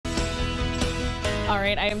All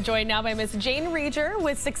right, I am joined now by Miss Jane Redger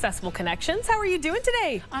with Successful Connections. How are you doing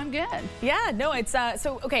today? I'm good. Yeah, no, it's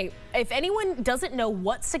okay, if anyone doesn't know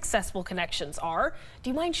what Successful Connections are, do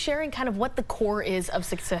you mind sharing kind of what the core is of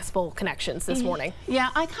Successful Connections this morning? Yeah,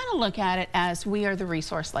 I kind of look at it as we are the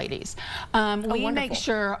resource ladies. We make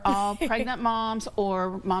sure all pregnant moms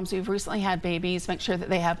or moms who've recently had babies, make sure that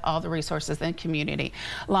they have all the resources in the community,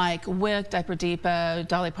 like WIC, Diaper Depot,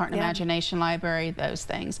 Dolly Parton Imagination Library, those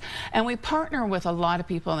things. And we partner with a lot of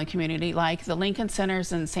people in the community, like the Lincoln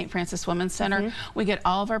Centers and St. Francis Women's Center. We get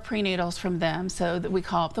all of our prenatals from them, so that we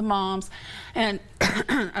call up the moms and,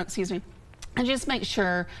 excuse me, and just make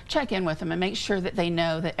sure, check in with them and make sure that they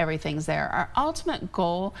know that everything's there. Our ultimate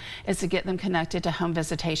goal is to get them connected to home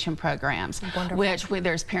visitation programs, which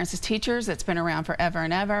there's Parents as Teachers that's been around forever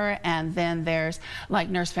and ever, and then there's like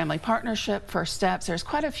Nurse Family Partnership, First Steps, there's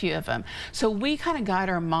quite a few of them. So we kind of guide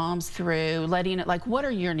our moms through letting it, like, what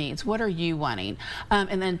are your needs? What are you wanting?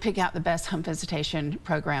 And then pick out the best home visitation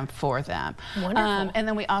program for them. Wonderful. And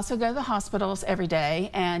then we also go to the hospitals every day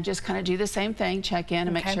and just kind of do the same thing, check in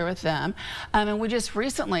and make sure with them. And we just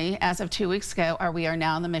recently, as of 2 weeks ago, we are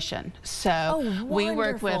now on the mission. So we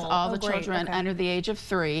work with all the children under the age of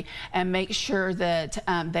 3 and make sure that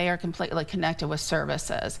they are completely connected with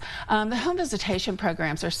services. The home visitation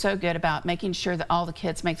programs are so good about making sure that all the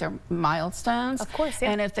kids make their milestones. Of course,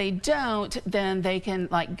 And if they don't, then they can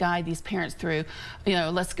like guide these parents through, you know,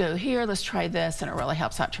 let's go here, let's try this, and it really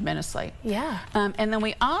helps out tremendously. Yeah. And then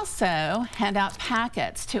we also hand out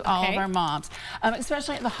packets to all of our moms,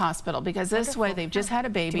 especially at the hospital, because this way they've just had a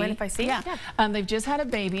baby. Do you mind if I see? Yeah. They've just had a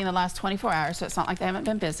baby in the last 24 hours, so it's not like they haven't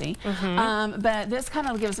been busy. But this kind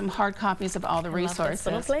of gives them hard copies of all the resources.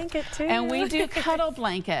 Love this little blanket too. And we do cuddle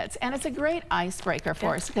blankets, and it's a great icebreaker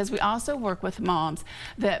for us because we also work with moms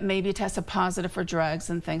that maybe tested positive for drugs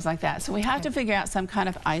and things like that. So we have to figure out some kind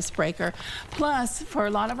of icebreaker. Plus, for a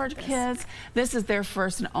lot of our kids, this is their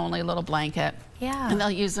first and only little blanket. Yeah. And they'll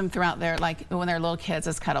use them throughout their, like, when they're little kids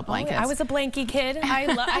as cuddle blankets. I was a blankie kid.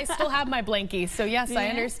 I still have my blankie, so yes, I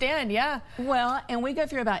understand, Well, and we go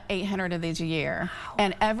through about 800 of these a year,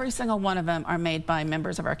 and every single one of them are made by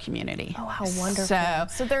members of our community. Oh, how wonderful.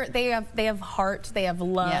 So they have heart, they have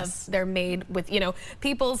love, they're made with, you know,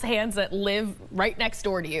 people's hands that live right next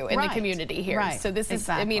door to you in the community here. So this is,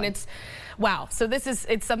 I mean, it's, wow. So this is,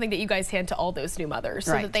 it's something that you guys hand to all those new mothers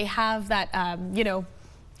so that they have that, you know,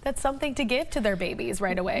 that's something to give to their babies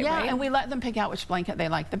right away, right? And we let them pick out which blanket they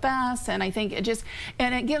like the best, and I think it just,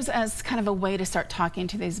 and it gives us kind of a way to start talking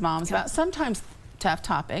to these moms about sometimes tough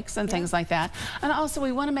topics and things like that. And also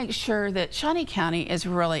we want to make sure that Shawnee County is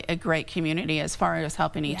really a great community as far as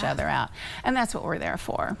helping each other out. And that's what we're there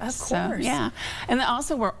for. Of course. And then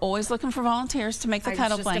also we're always looking for volunteers to make the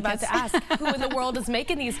cuddle blankets. I was just about to ask, who in the world is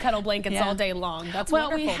making these cuddle blankets all day long? That's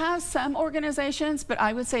wonderful. We have some organizations, but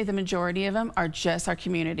I would say the majority of them are just our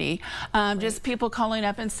community. Just people calling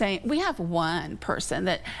up and saying, we have one person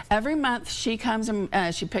that every month she comes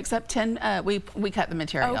and she picks up 10, we cut the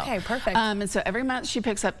material. Okay, perfect. And so every month she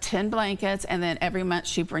picks up 10 blankets, and then every month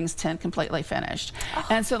she brings 10 completely finished.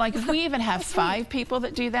 And so like if we even have 5 people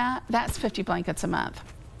that do that, that's 50 blankets a month.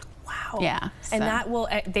 Wow. Yeah. And that will,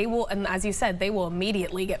 they will, and as you said, they will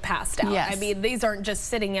immediately get passed out. I mean, these aren't just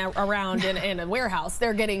sitting around in a warehouse.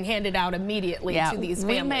 They're getting handed out immediately to these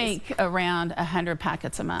families. We make around 100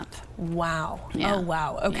 packets a month. Wow. Oh,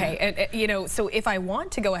 wow. Okay. And, you know, so if I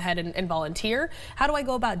want to go ahead and volunteer, how do I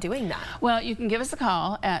go about doing that? Well, you can give us a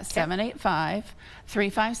call at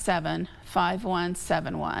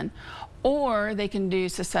 785-357-5171. Or they can do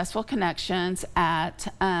Successful Connections at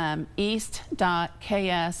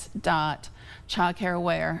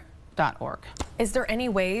east.ks.childcareaware.org. Is there any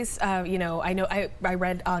ways, you know, I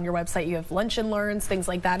read on your website you have lunch and learns, things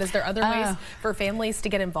like that. Is there other ways for families to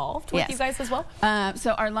get involved with you guys as well?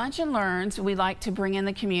 So our lunch and learns, we like to bring in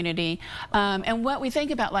the community. And what we think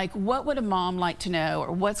about, like, what would a mom like to know,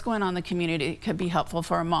 or what's going on in the community could be helpful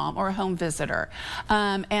for a mom or a home visitor.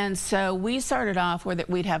 And so we started off where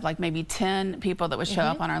we'd have like maybe 10 people that would show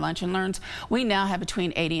up on our lunch and learns. We now have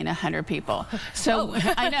between 80 and 100 people. So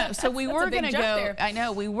I know. So we were going to go,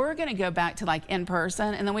 we were going to go back to like in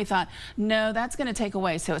person, and then we thought, no, that's going to take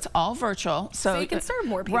away. So it's all virtual. So you can serve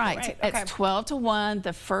more people, right? It's 12 to 1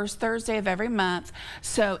 the first Thursday of every month.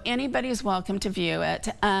 So anybody's welcome to view it.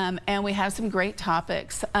 And we have some great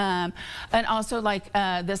topics. And also like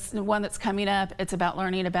this one that's coming up, it's about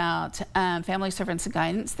learning about Family Servants and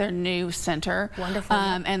Guidance, their new center. Wonderful.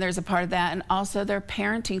 And there's a part of that. And also their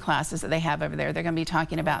parenting classes that they have over there. They're going to be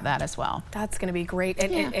talking about that as well. That's going to be great.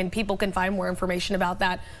 And people can find more information about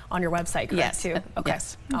that on your website, correct? Yes. too. Okay.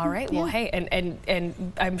 Yes. All right. Well, hey,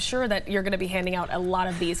 and I'm sure that you're going to be handing out a lot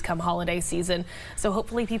of these come holiday season. So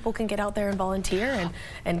hopefully people can get out there and volunteer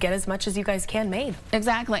and get as much as you guys can made.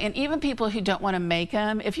 Exactly. And even people who don't want to make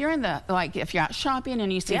them, if you're in the, like, if you're out shopping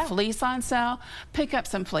and you see fleece on sale, pick up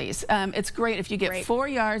some fleece. It's great if you get 4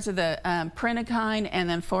 yards of the printed kind and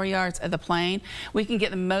then 4 yards of the plain. We can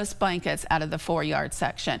get the most blankets out of the 4-yard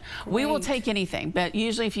section. We will take anything, but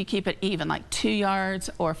usually if you keep it even, like 2 yards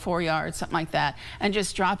or 4 yards, something like that, and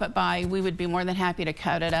just drop it by, we would be more than happy to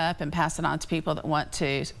cut it up and pass it on to people that want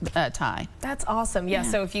to tie. That's awesome. Yeah.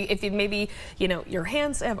 So if you maybe, you know, your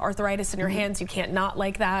hands have arthritis in your hands, you can't knot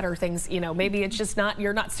like that, or things, you know, maybe it's just not,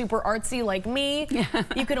 you're not super artsy like me.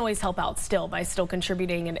 You can always help out still by still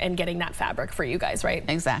contributing and getting that fabric for you guys, right?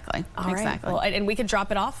 Exactly. All right. Well, and we can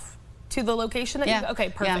drop it off to the location that you, okay,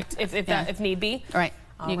 perfect. If need be. Right.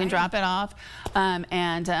 You can drop it off. And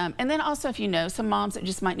then also, if you know some moms that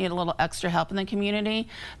just might need a little extra help in the community,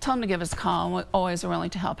 tell them to give us a call. We always are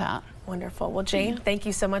willing to help out. Wonderful. Well, Jane, thank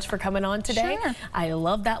you so much for coming on today. Sure. I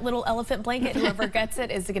love that little elephant blanket. Whoever gets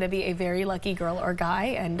it is going to be a very lucky girl or guy.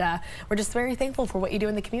 And we're just very thankful for what you do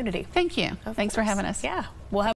in the community. Thank you. Thanks for having us. Yeah. We'll have